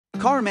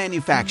Car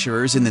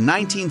manufacturers in the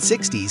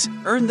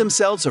 1960s earned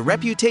themselves a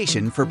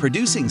reputation for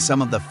producing some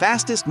of the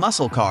fastest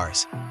muscle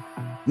cars.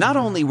 Not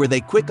only were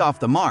they quick off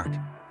the mark,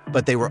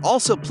 but they were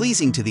also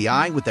pleasing to the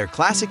eye with their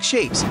classic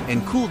shapes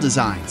and cool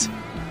designs.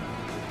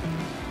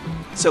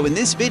 So in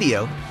this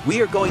video,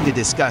 we are going to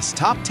discuss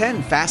top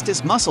 10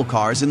 fastest muscle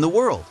cars in the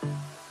world.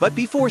 But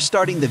before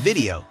starting the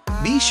video,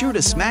 be sure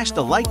to smash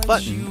the like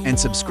button and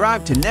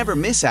subscribe to never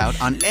miss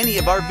out on any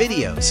of our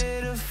videos.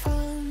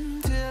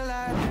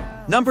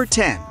 Number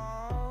 10.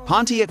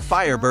 Pontiac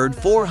Firebird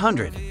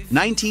 400,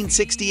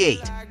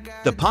 1968.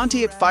 The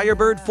Pontiac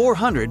Firebird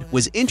 400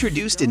 was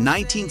introduced in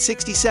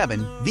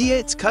 1967 via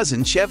its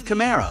cousin Chev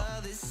Camaro.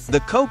 The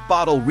Coke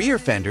bottle rear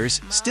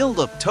fenders still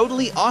look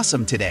totally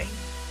awesome today.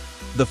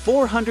 The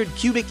 400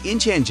 cubic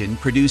inch engine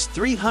produced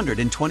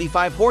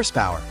 325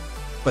 horsepower,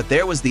 but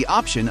there was the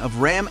option of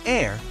Ram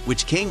Air,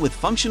 which came with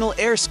functional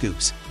air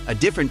scoops, a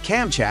different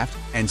camshaft,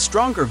 and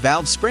stronger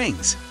valve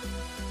springs.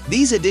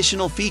 These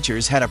additional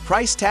features had a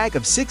price tag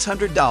of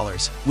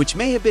 $600, which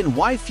may have been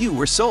why few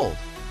were sold.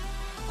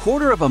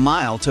 Quarter of a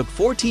mile took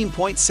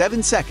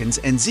 14.7 seconds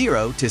and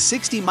 0 to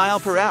 60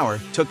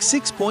 mph took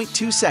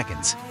 6.2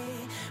 seconds.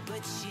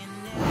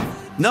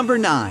 Number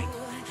 9.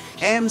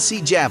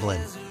 AMC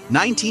Javelin,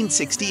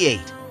 1968.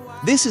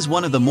 This is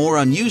one of the more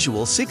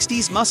unusual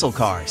 60s muscle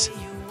cars.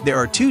 There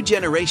are two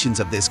generations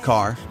of this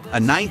car, a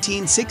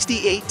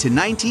 1968 to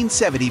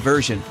 1970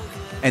 version,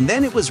 and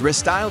then it was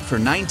restyled for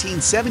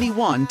 1971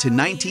 to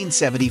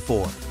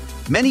 1974.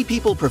 Many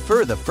people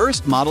prefer the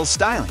first model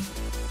styling.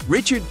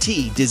 Richard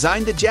T.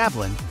 designed the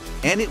Javelin,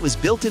 and it was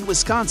built in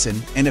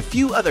Wisconsin and a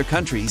few other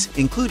countries,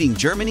 including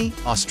Germany,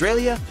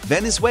 Australia,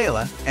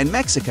 Venezuela, and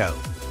Mexico.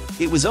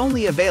 It was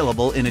only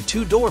available in a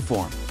two-door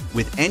form,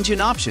 with engine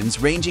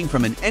options ranging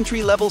from an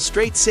entry-level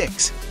straight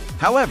six.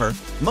 However,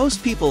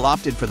 most people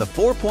opted for the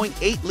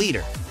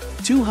 4.8-liter,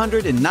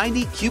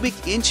 290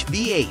 cubic inch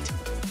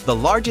V8. The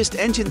largest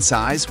engine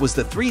size was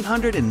the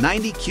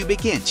 390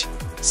 cubic inch,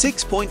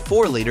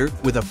 6.4-liter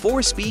with a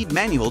 4-speed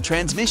manual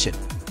transmission.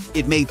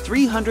 It made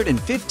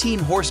 315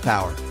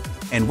 horsepower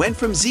and went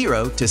from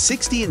 0 to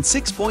 60 in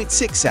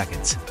 6.6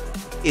 seconds.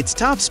 Its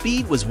top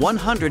speed was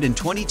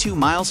 122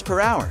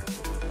 mph.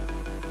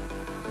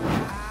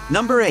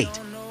 Number 8.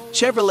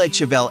 Chevrolet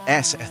Chevelle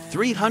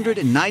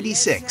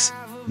S396,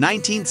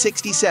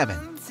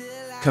 1967.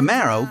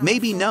 Camaro may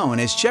be known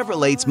as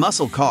Chevrolet's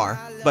muscle car,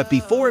 but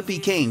before it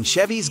became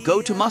Chevy's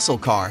go-to muscle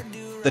car,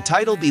 the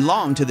title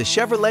belonged to the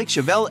Chevrolet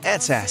Chevelle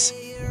SS.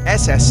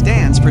 SS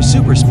stands for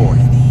Supersport.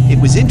 It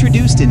was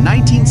introduced in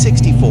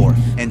 1964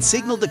 and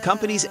signaled the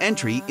company's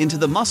entry into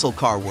the muscle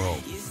car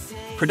world.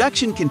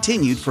 Production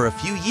continued for a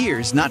few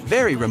years, not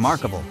very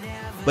remarkable,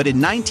 but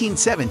in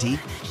 1970,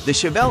 the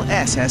Chevelle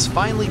SS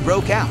finally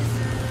broke out.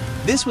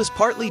 This was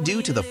partly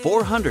due to the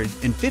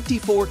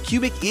 454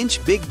 cubic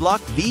inch big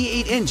block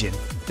V8 engine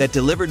that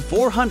delivered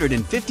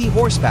 450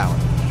 horsepower.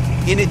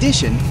 In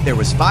addition, there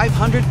was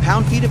 500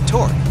 pound-feet of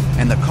torque,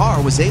 and the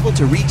car was able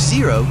to reach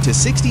 0 to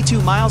 62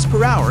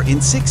 mph in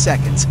 6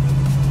 seconds.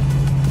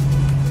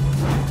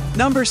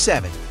 Number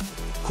 7.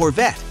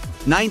 Corvette,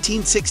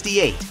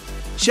 1968.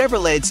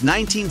 Chevrolet's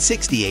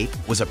 1968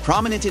 was a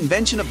prominent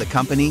invention of the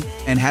company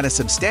and had a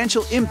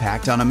substantial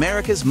impact on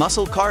America's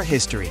muscle car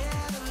history.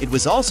 It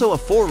was also a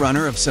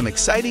forerunner of some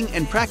exciting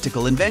and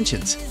practical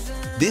inventions.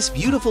 This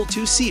beautiful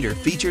two-seater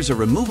features a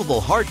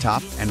removable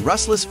hardtop and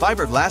rustless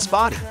fiberglass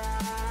body.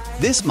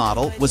 This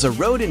model was a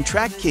road and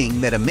track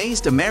king that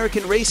amazed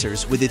American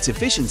racers with its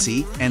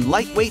efficiency and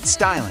lightweight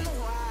styling.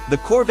 The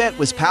Corvette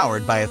was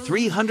powered by a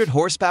 300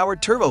 horsepower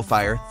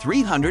Turbofire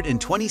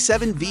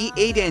 327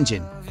 V8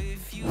 engine.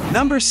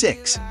 Number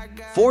 6.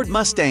 Ford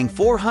Mustang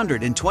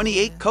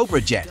 428 Cobra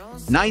Jet,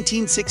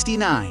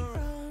 1969.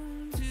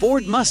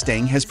 Ford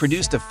Mustang has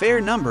produced a fair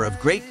number of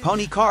great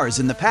pony cars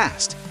in the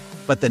past,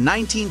 but the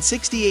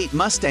 1968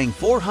 Mustang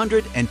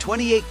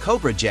 428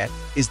 Cobra Jet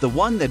is the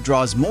one that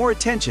draws more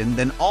attention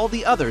than all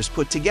the others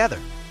put together.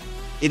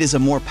 It is a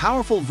more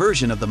powerful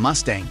version of the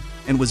Mustang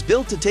and was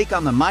built to take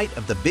on the might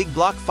of the big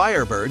block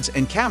Firebirds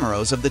and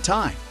Camaros of the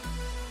time.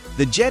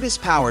 The Jet is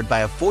powered by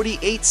a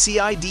 48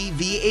 CID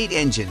V8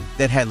 engine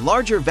that had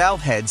larger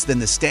valve heads than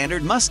the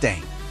standard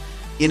Mustang.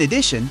 In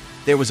addition,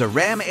 there was a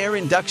Ram Air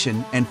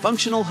induction and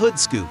functional hood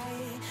scoop.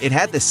 It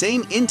had the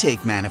same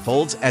intake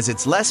manifolds as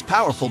its less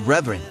powerful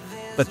brethren,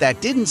 but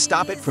that didn't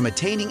stop it from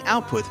attaining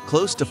output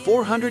close to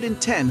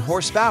 410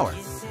 horsepower.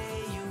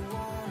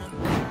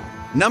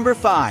 Number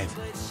 5.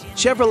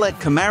 Chevrolet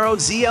Camaro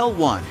ZL1,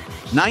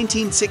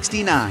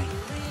 1969.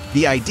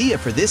 The idea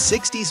for this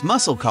 60s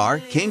muscle car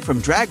came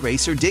from drag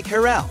racer Dick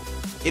Harrell.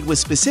 It was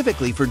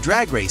specifically for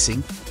drag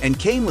racing and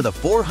came with a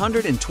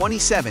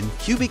 427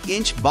 cubic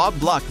inch Bob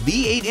Block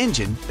V8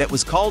 engine that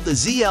was called the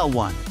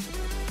ZL1.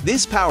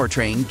 This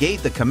powertrain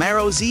gave the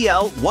Camaro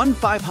ZL1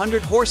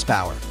 500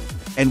 horsepower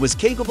and was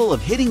capable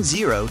of hitting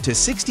 0 to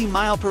 60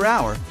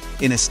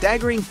 mph in a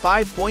staggering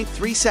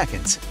 5.3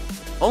 seconds.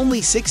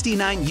 Only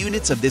 69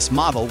 units of this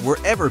model were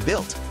ever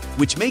built,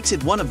 which makes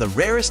it one of the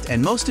rarest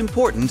and most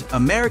important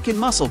American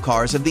muscle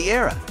cars of the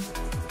era.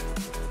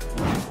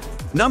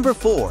 Number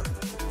 4.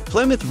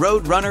 Plymouth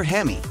Roadrunner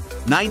Hemi,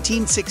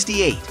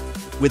 1968.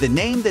 With a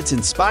name that's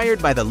inspired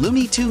by the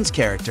Looney Tunes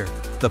character,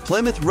 the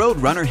Plymouth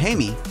Roadrunner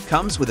Hemi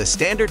comes with a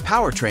standard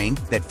powertrain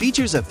that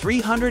features a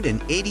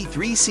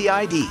 383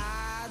 CID,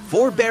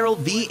 4-barrel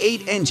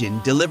V8 engine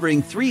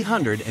delivering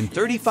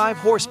 335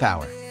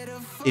 horsepower.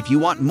 If you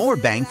want more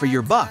bang for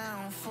your buck,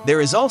 there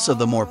is also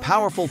the more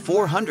powerful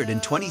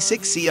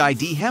 426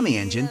 CID Hemi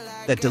engine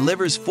that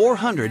delivers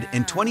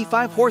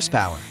 425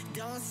 horsepower.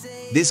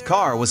 This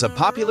car was a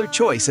popular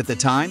choice at the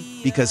time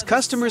because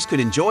customers could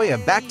enjoy a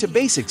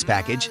back-to-basics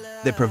package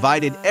that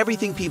provided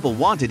everything people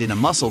wanted in a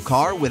muscle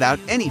car without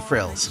any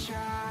frills.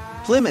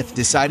 Plymouth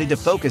decided to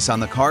focus on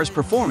the car's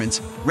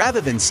performance rather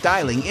than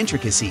styling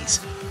intricacies.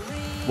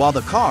 While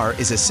the car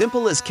is as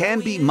simple as can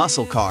be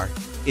muscle car,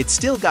 it's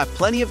still got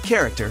plenty of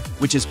character,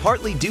 which is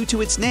partly due to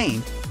its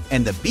name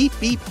and the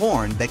beep-beep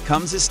horn that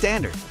comes as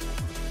standard.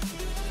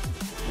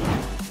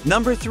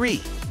 Number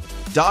 3.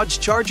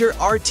 Dodge Charger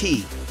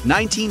RT,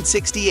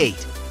 1968.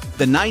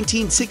 The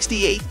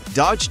 1968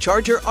 Dodge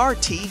Charger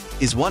RT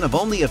is one of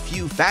only a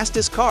few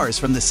fastest cars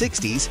from the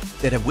 60s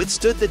that have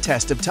withstood the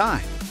test of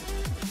time.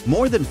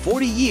 More than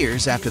 40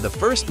 years after the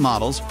first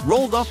models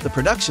rolled off the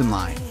production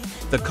line,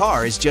 the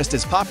car is just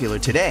as popular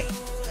today.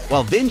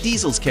 While Vin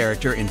Diesel's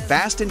character in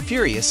Fast and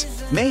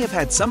Furious may have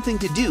had something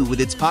to do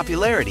with its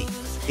popularity,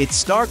 its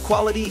star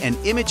quality and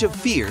image of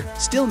fear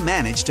still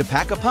managed to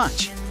pack a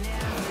punch.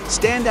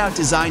 Standout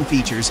design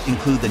features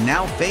include the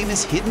now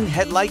famous hidden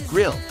headlight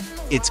grille,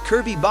 its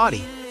curvy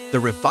body, the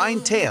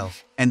refined tail,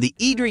 and the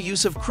eager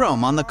use of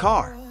chrome on the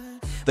car.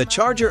 The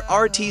Charger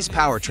RT's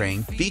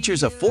powertrain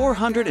features a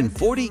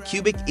 440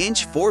 cubic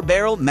inch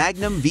 4-barrel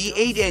Magnum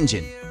V8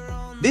 engine.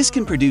 This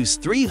can produce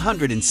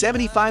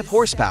 375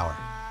 horsepower.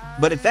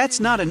 But if that's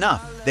not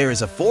enough, there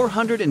is a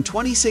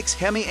 426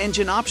 Hemi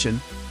engine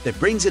option that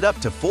brings it up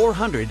to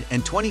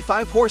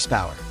 425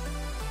 horsepower.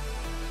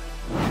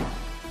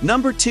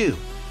 Number 2.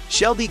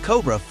 Shelby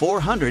Cobra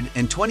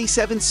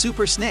 427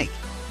 Super Snake,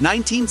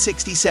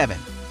 1967.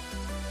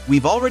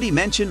 We've already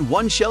mentioned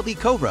one Shelby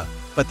Cobra,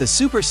 but the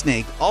Super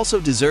Snake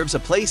also deserves a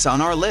place on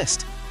our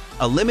list.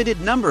 A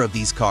limited number of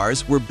these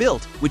cars were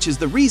built, which is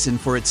the reason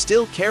for it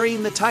still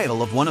carrying the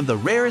title of one of the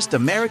rarest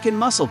American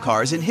muscle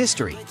cars in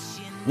history.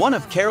 One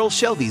of Carroll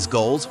Shelby's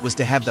goals was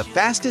to have the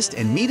fastest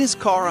and neatest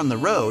car on the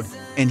road,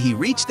 and he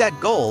reached that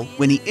goal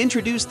when he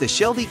introduced the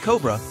Shelby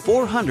Cobra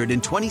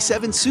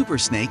 427 Super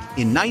Snake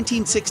in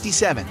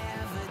 1967.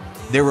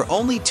 There were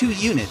only 2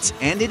 units,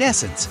 and in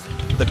essence,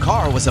 the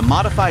car was a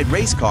modified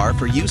race car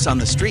for use on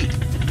the street.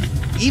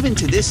 Even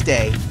to this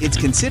day, it's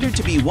considered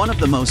to be one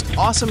of the most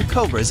awesome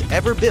Cobras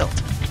ever built.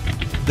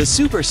 The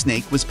Super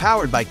Snake was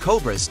powered by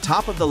Cobra's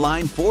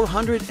top-of-the-line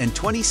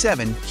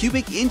 427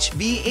 cubic inch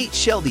V8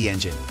 Shelby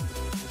engine.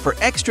 For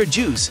extra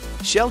juice,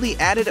 Shelby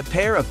added a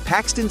pair of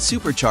Paxton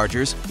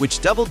superchargers which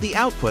doubled the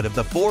output of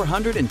the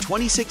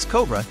 426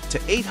 Cobra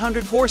to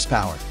 800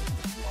 horsepower.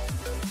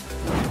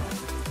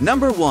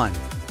 Number 1.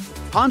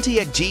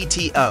 Pontiac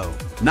GTO,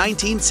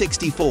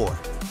 1964.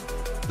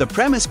 The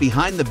premise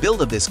behind the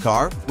build of this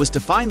car was to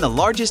find the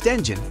largest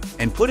engine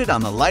and put it on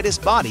the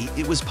lightest body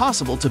it was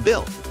possible to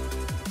build.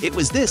 It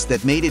was this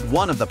that made it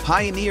one of the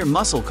pioneer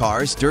muscle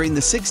cars during the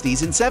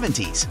 60s and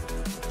 70s.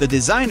 The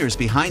designers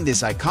behind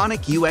this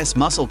iconic U.S.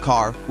 muscle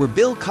car were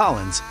Bill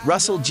Collins,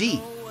 Russell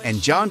G.,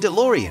 and John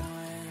DeLorean.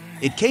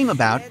 It came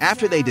about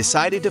after they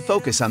decided to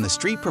focus on the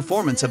street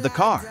performance of the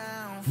car.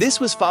 This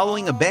was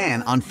following a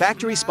ban on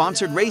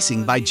factory-sponsored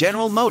racing by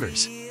General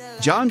Motors.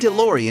 John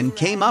DeLorean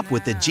came up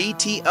with the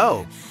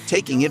GTO,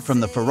 taking it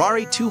from the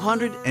Ferrari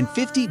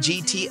 250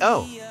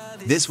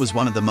 GTO. This was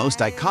one of the most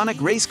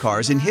iconic race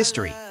cars in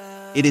history.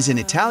 It is an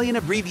Italian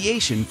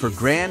abbreviation for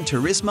Gran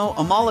Turismo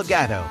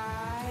Omologato.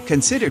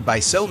 Considered by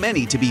so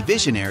many to be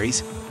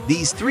visionaries,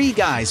 these 3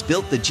 guys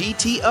built the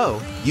GTO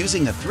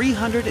using a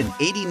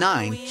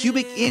 389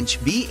 cubic inch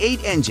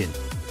V8 engine.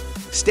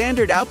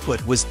 Standard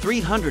output was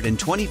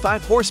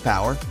 325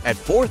 horsepower at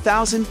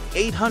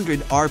 4,800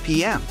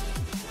 RPM.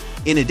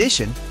 In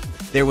addition,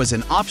 there was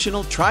an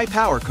optional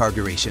tri-power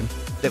carburation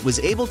that was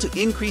able to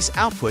increase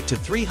output to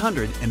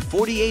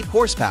 348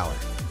 horsepower.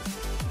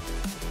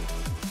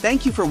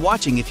 Thank you for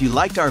watching. If you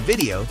liked our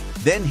video,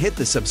 then hit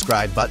the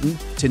subscribe button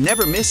to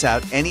never miss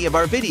out any of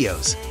our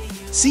videos.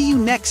 See you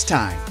next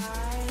time.